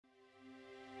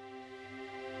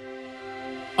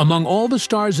Among all the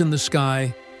stars in the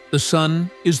sky, the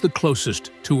Sun is the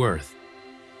closest to Earth.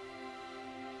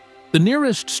 The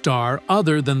nearest star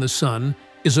other than the Sun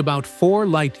is about 4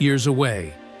 light-years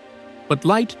away, but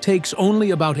light takes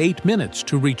only about 8 minutes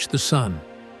to reach the Sun.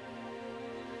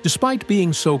 Despite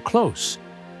being so close,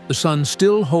 the Sun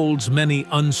still holds many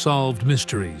unsolved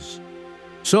mysteries.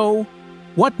 So,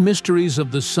 what mysteries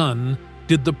of the Sun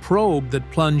did the probe that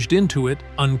plunged into it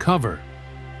uncover?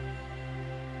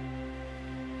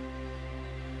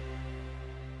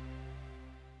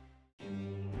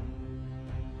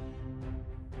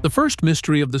 The first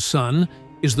mystery of the Sun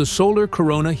is the solar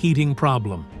corona heating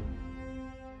problem.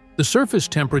 The surface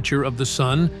temperature of the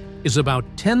Sun is about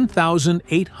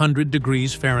 10,800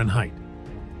 degrees Fahrenheit.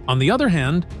 On the other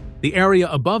hand, the area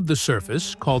above the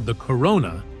surface, called the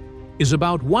corona, is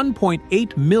about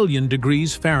 1.8 million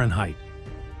degrees Fahrenheit.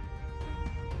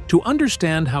 To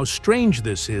understand how strange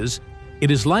this is,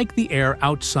 it is like the air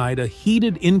outside a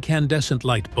heated incandescent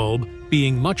light bulb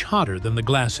being much hotter than the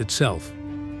glass itself.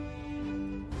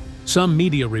 Some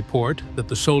media report that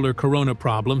the solar corona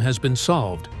problem has been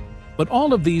solved, but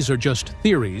all of these are just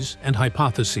theories and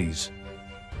hypotheses.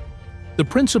 The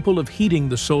principle of heating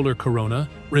the solar corona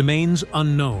remains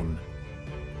unknown.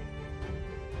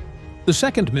 The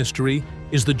second mystery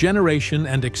is the generation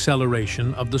and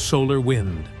acceleration of the solar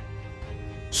wind.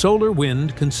 Solar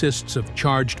wind consists of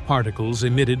charged particles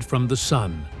emitted from the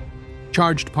Sun.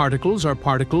 Charged particles are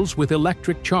particles with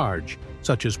electric charge,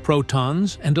 such as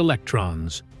protons and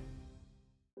electrons.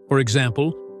 For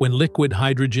example, when liquid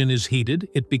hydrogen is heated,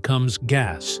 it becomes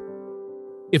gas.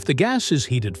 If the gas is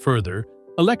heated further,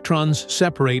 electrons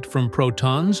separate from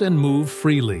protons and move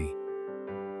freely.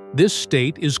 This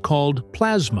state is called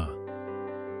plasma.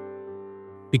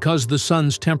 Because the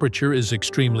Sun's temperature is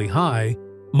extremely high,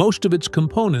 most of its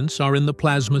components are in the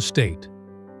plasma state.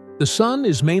 The Sun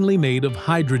is mainly made of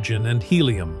hydrogen and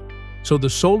helium, so the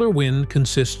solar wind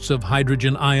consists of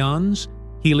hydrogen ions,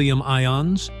 helium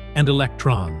ions, and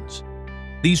electrons.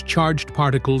 These charged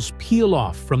particles peel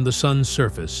off from the Sun's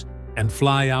surface and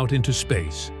fly out into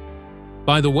space.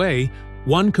 By the way,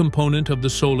 one component of the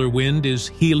solar wind is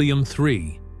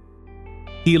helium-3.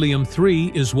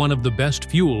 Helium-3 is one of the best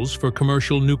fuels for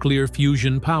commercial nuclear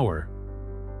fusion power.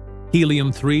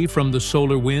 Helium-3 from the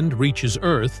solar wind reaches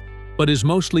Earth, but is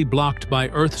mostly blocked by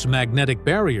Earth's magnetic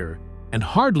barrier and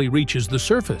hardly reaches the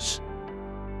surface.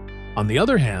 On the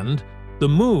other hand, the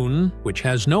Moon, which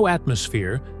has no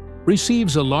atmosphere,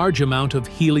 receives a large amount of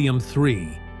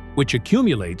helium-3, which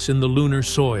accumulates in the lunar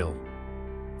soil.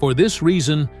 For this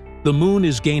reason, the Moon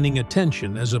is gaining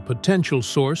attention as a potential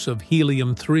source of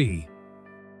helium-3.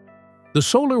 The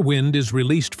solar wind is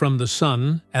released from the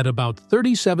Sun at about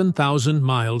 37,000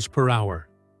 miles per hour.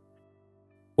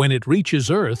 When it reaches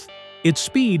Earth, its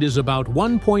speed is about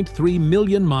 1.3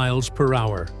 million miles per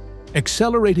hour,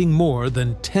 accelerating more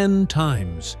than 10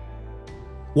 times.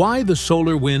 Why the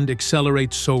solar wind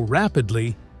accelerates so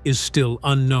rapidly is still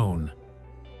unknown.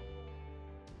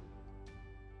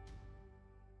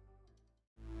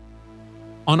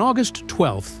 On August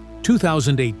 12,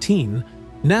 2018,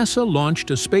 NASA launched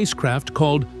a spacecraft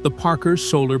called the Parker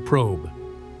Solar Probe.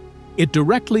 It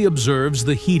directly observes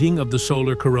the heating of the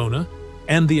solar corona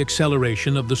and the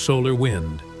acceleration of the solar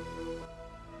wind.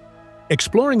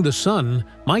 Exploring the Sun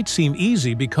might seem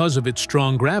easy because of its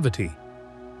strong gravity.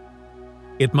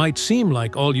 It might seem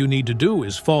like all you need to do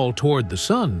is fall toward the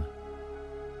Sun.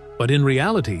 But in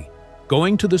reality,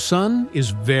 going to the Sun is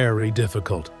very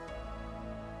difficult.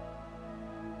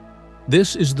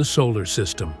 This is the solar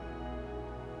system.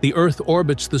 The Earth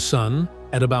orbits the Sun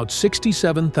at about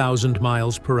 67,000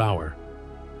 miles per hour.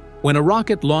 When a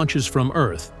rocket launches from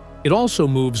Earth, it also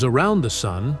moves around the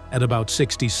Sun at about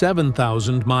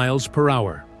 67,000 miles per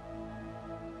hour.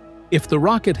 If the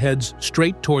rocket heads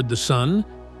straight toward the Sun,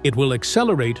 it will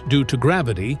accelerate due to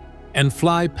gravity and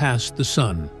fly past the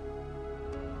Sun.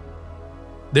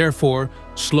 Therefore,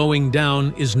 slowing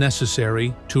down is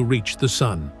necessary to reach the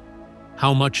Sun.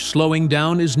 How much slowing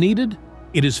down is needed?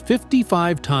 It is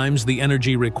 55 times the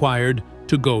energy required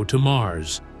to go to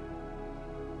Mars.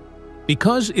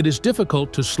 Because it is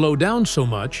difficult to slow down so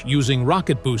much using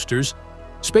rocket boosters,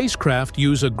 spacecraft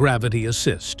use a gravity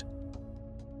assist.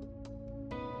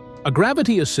 A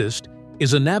gravity assist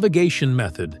is a navigation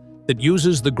method that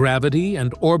uses the gravity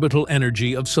and orbital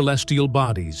energy of celestial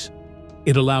bodies.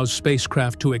 It allows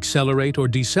spacecraft to accelerate or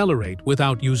decelerate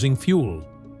without using fuel.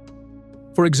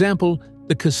 For example,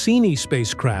 the Cassini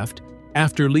spacecraft,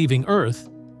 after leaving Earth,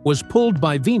 was pulled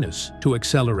by Venus to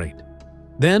accelerate.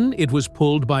 Then it was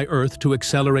pulled by Earth to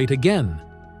accelerate again.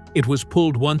 It was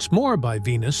pulled once more by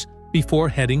Venus before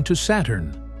heading to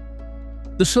Saturn.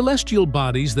 The celestial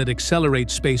bodies that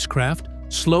accelerate spacecraft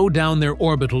slow down their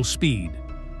orbital speed,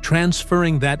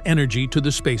 transferring that energy to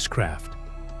the spacecraft.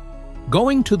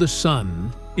 Going to the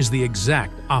Sun is the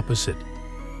exact opposite.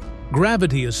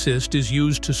 Gravity assist is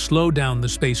used to slow down the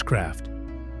spacecraft.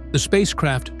 The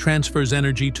spacecraft transfers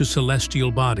energy to celestial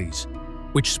bodies,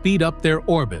 which speed up their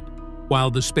orbit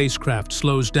while the spacecraft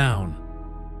slows down.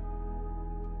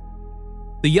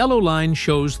 The yellow line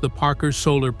shows the Parker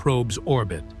Solar Probe's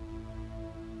orbit.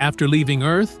 After leaving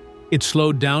Earth, it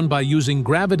slowed down by using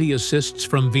gravity assists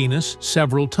from Venus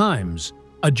several times,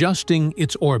 adjusting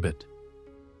its orbit.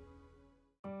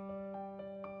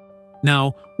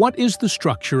 Now, what is the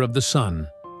structure of the Sun?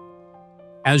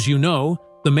 As you know,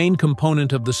 the main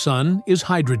component of the Sun is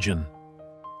hydrogen.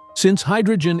 Since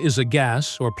hydrogen is a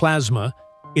gas or plasma,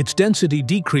 its density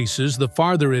decreases the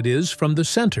farther it is from the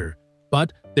center,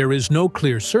 but there is no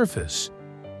clear surface.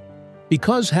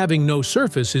 Because having no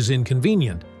surface is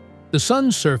inconvenient, the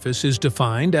Sun's surface is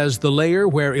defined as the layer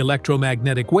where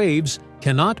electromagnetic waves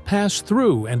cannot pass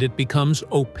through and it becomes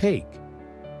opaque.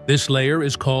 This layer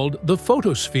is called the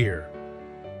photosphere.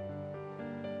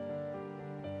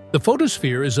 The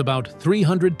photosphere is about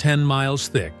 310 miles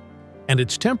thick, and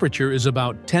its temperature is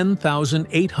about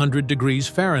 10,800 degrees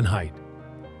Fahrenheit.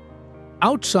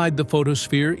 Outside the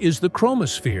photosphere is the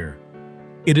chromosphere.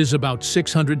 It is about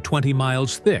 620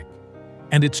 miles thick,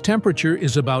 and its temperature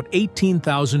is about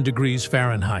 18,000 degrees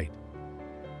Fahrenheit.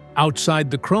 Outside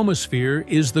the chromosphere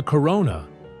is the corona.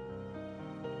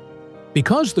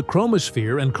 Because the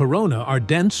chromosphere and corona are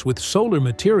dense with solar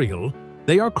material,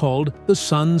 they are called the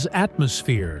Sun's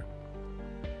atmosphere.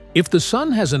 If the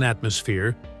Sun has an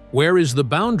atmosphere, where is the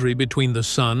boundary between the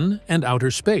Sun and outer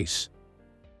space?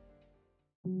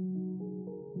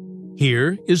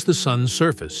 Here is the Sun's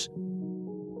surface.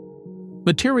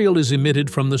 Material is emitted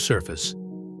from the surface.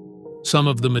 Some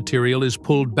of the material is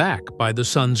pulled back by the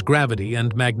Sun's gravity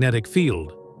and magnetic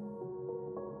field.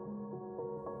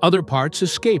 Other parts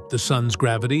escape the Sun's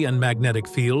gravity and magnetic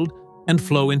field and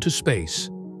flow into space.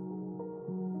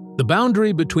 The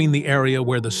boundary between the area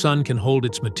where the Sun can hold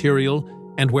its material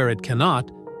and where it cannot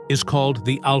is called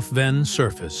the Alfvén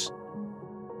surface.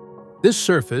 This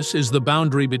surface is the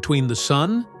boundary between the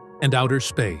Sun and outer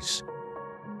space.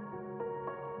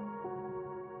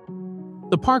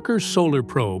 The Parker Solar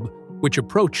Probe, which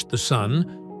approached the Sun,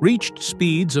 reached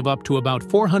speeds of up to about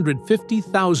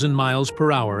 450,000 miles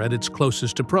per hour at its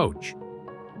closest approach.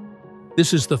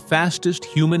 This is the fastest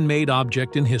human-made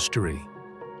object in history.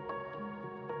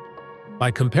 By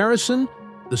comparison,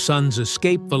 the Sun's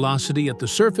escape velocity at the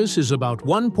surface is about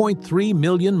 1.3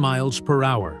 million miles per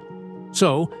hour.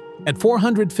 So, at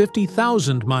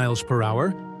 450,000 miles per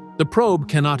hour, the probe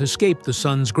cannot escape the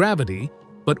Sun's gravity,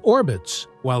 but orbits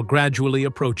while gradually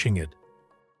approaching it.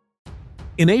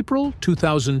 In April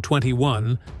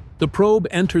 2021, the probe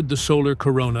entered the solar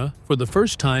corona for the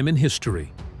first time in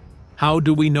history. How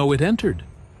do we know it entered?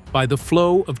 By the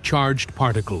flow of charged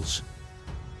particles.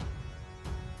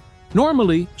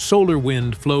 Normally, solar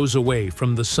wind flows away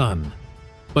from the Sun,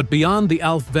 but beyond the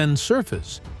Alfvén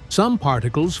surface, some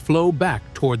particles flow back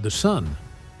toward the Sun.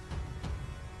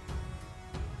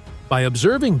 By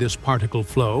observing this particle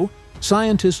flow,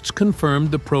 scientists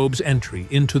confirmed the probe's entry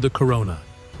into the corona.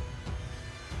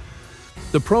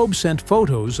 The probe sent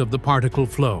photos of the particle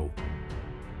flow.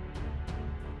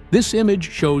 This image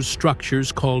shows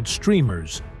structures called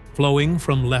streamers flowing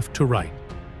from left to right.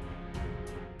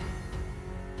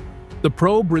 The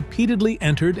probe repeatedly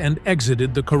entered and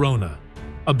exited the corona,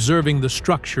 observing the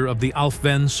structure of the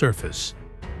Alfvén surface.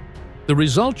 The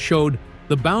result showed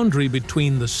the boundary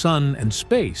between the Sun and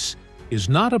space is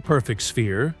not a perfect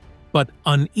sphere, but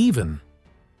uneven.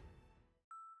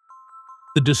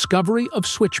 The discovery of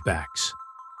switchbacks.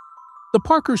 The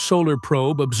Parker Solar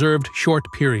Probe observed short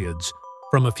periods,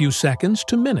 from a few seconds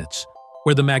to minutes,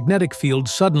 where the magnetic field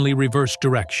suddenly reversed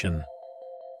direction.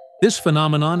 This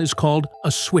phenomenon is called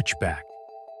a switchback.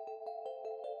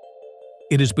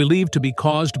 It is believed to be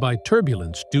caused by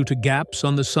turbulence due to gaps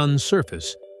on the Sun's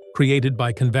surface created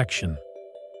by convection.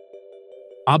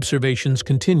 Observations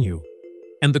continue,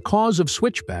 and the cause of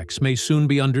switchbacks may soon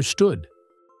be understood.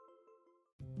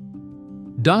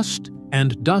 Dust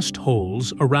and dust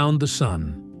holes around the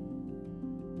Sun.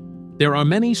 There are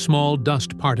many small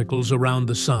dust particles around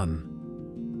the Sun.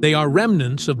 They are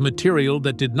remnants of material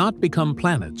that did not become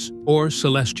planets or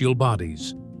celestial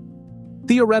bodies.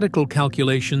 Theoretical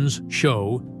calculations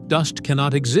show dust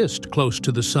cannot exist close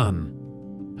to the Sun.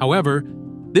 However,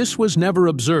 this was never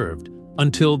observed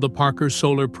until the Parker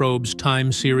Solar Probe's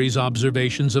time series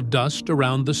observations of dust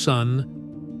around the Sun.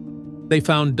 They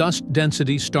found dust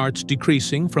density starts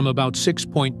decreasing from about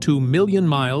 6.2 million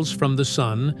miles from the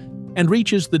Sun and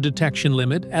reaches the detection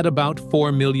limit at about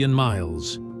 4 million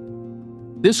miles.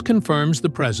 This confirms the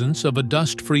presence of a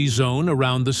dust-free zone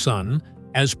around the Sun,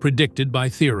 as predicted by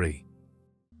theory.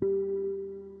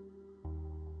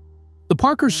 The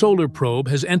Parker Solar Probe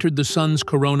has entered the Sun's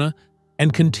corona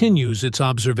and continues its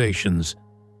observations.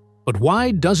 But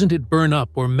why doesn't it burn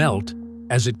up or melt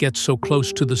as it gets so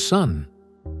close to the Sun?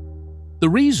 The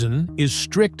reason is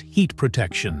strict heat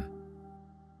protection.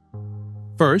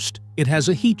 First, it has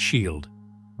a heat shield.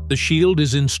 The shield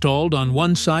is installed on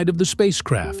one side of the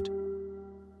spacecraft.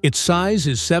 Its size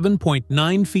is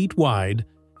 7.9 feet wide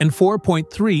and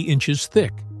 4.3 inches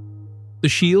thick. The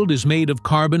shield is made of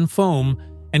carbon foam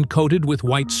and coated with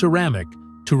white ceramic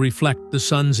to reflect the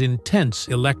Sun's intense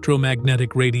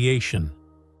electromagnetic radiation.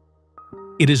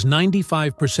 It is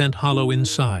 95% hollow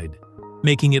inside,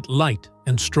 making it light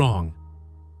and strong.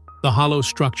 The hollow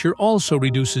structure also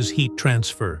reduces heat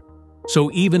transfer,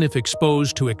 so even if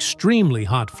exposed to extremely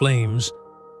hot flames,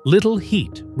 little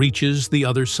heat reaches the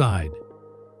other side.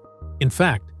 In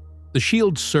fact, the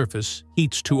shield's surface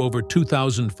heats to over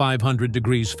 2,500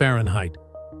 degrees Fahrenheit,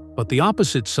 but the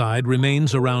opposite side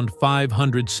remains around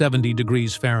 570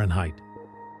 degrees Fahrenheit.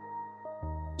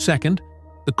 Second,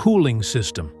 the cooling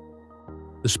system.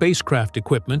 The spacecraft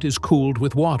equipment is cooled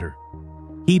with water.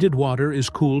 Heated water is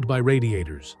cooled by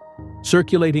radiators.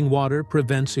 Circulating water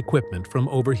prevents equipment from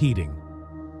overheating.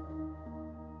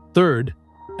 Third,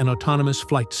 an autonomous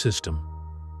flight system.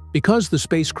 Because the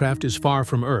spacecraft is far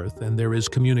from Earth and there is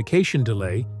communication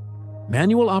delay,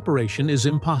 manual operation is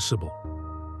impossible.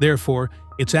 Therefore,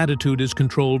 its attitude is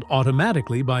controlled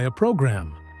automatically by a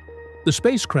program. The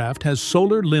spacecraft has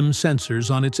solar limb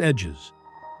sensors on its edges.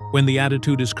 When the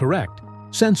attitude is correct,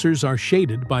 sensors are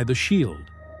shaded by the shield.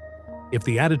 If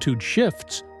the attitude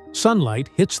shifts, sunlight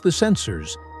hits the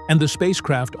sensors, and the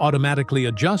spacecraft automatically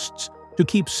adjusts to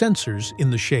keep sensors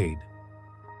in the shade.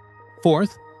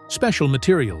 Fourth, special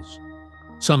materials.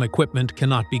 Some equipment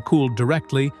cannot be cooled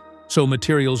directly, so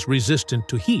materials resistant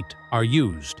to heat are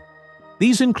used.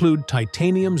 These include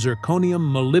titanium, zirconium,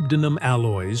 molybdenum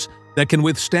alloys that can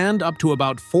withstand up to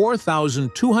about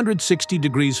 4,260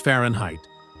 degrees Fahrenheit,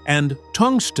 and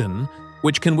tungsten,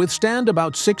 which can withstand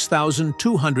about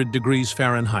 6,200 degrees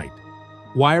Fahrenheit.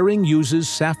 Wiring uses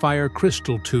sapphire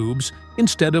crystal tubes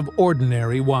instead of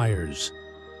ordinary wires.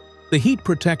 The heat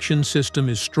protection system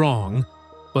is strong,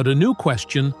 but a new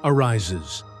question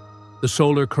arises. The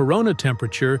solar corona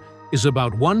temperature is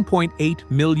about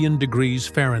 1.8 million degrees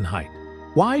Fahrenheit.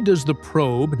 Why does the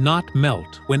probe not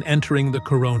melt when entering the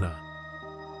corona?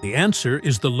 The answer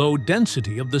is the low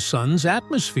density of the Sun's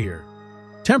atmosphere.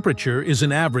 Temperature is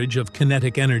an average of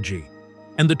kinetic energy,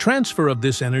 and the transfer of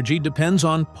this energy depends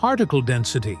on particle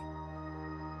density.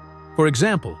 For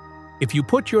example, if you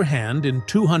put your hand in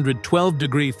 212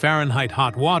 degree Fahrenheit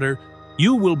hot water,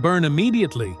 you will burn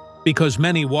immediately because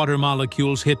many water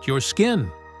molecules hit your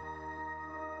skin.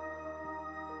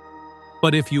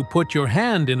 But if you put your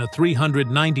hand in a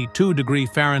 392 degree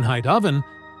Fahrenheit oven,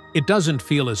 it doesn't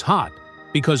feel as hot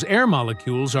because air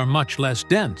molecules are much less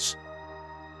dense.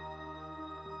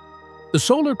 The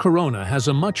solar corona has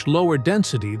a much lower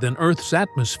density than Earth's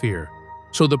atmosphere,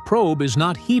 so the probe is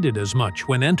not heated as much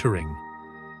when entering.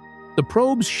 The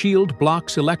probe's shield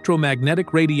blocks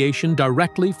electromagnetic radiation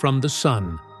directly from the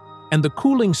Sun, and the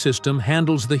cooling system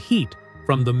handles the heat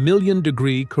from the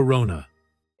million-degree corona.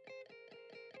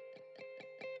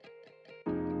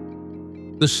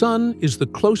 The Sun is the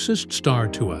closest star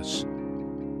to us.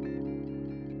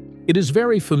 It is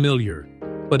very familiar,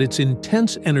 but its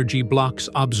intense energy blocks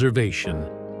observation,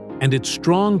 and its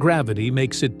strong gravity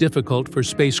makes it difficult for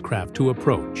spacecraft to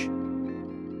approach.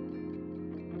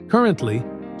 Currently,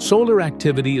 solar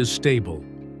activity is stable,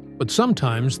 but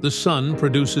sometimes the Sun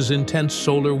produces intense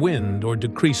solar wind or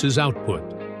decreases output,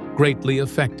 greatly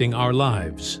affecting our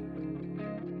lives.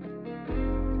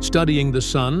 Studying the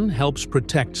Sun helps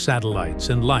protect satellites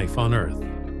and life on Earth.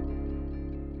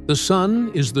 The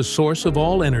Sun is the source of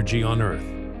all energy on Earth.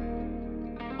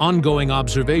 Ongoing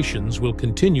observations will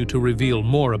continue to reveal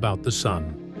more about the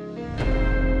Sun.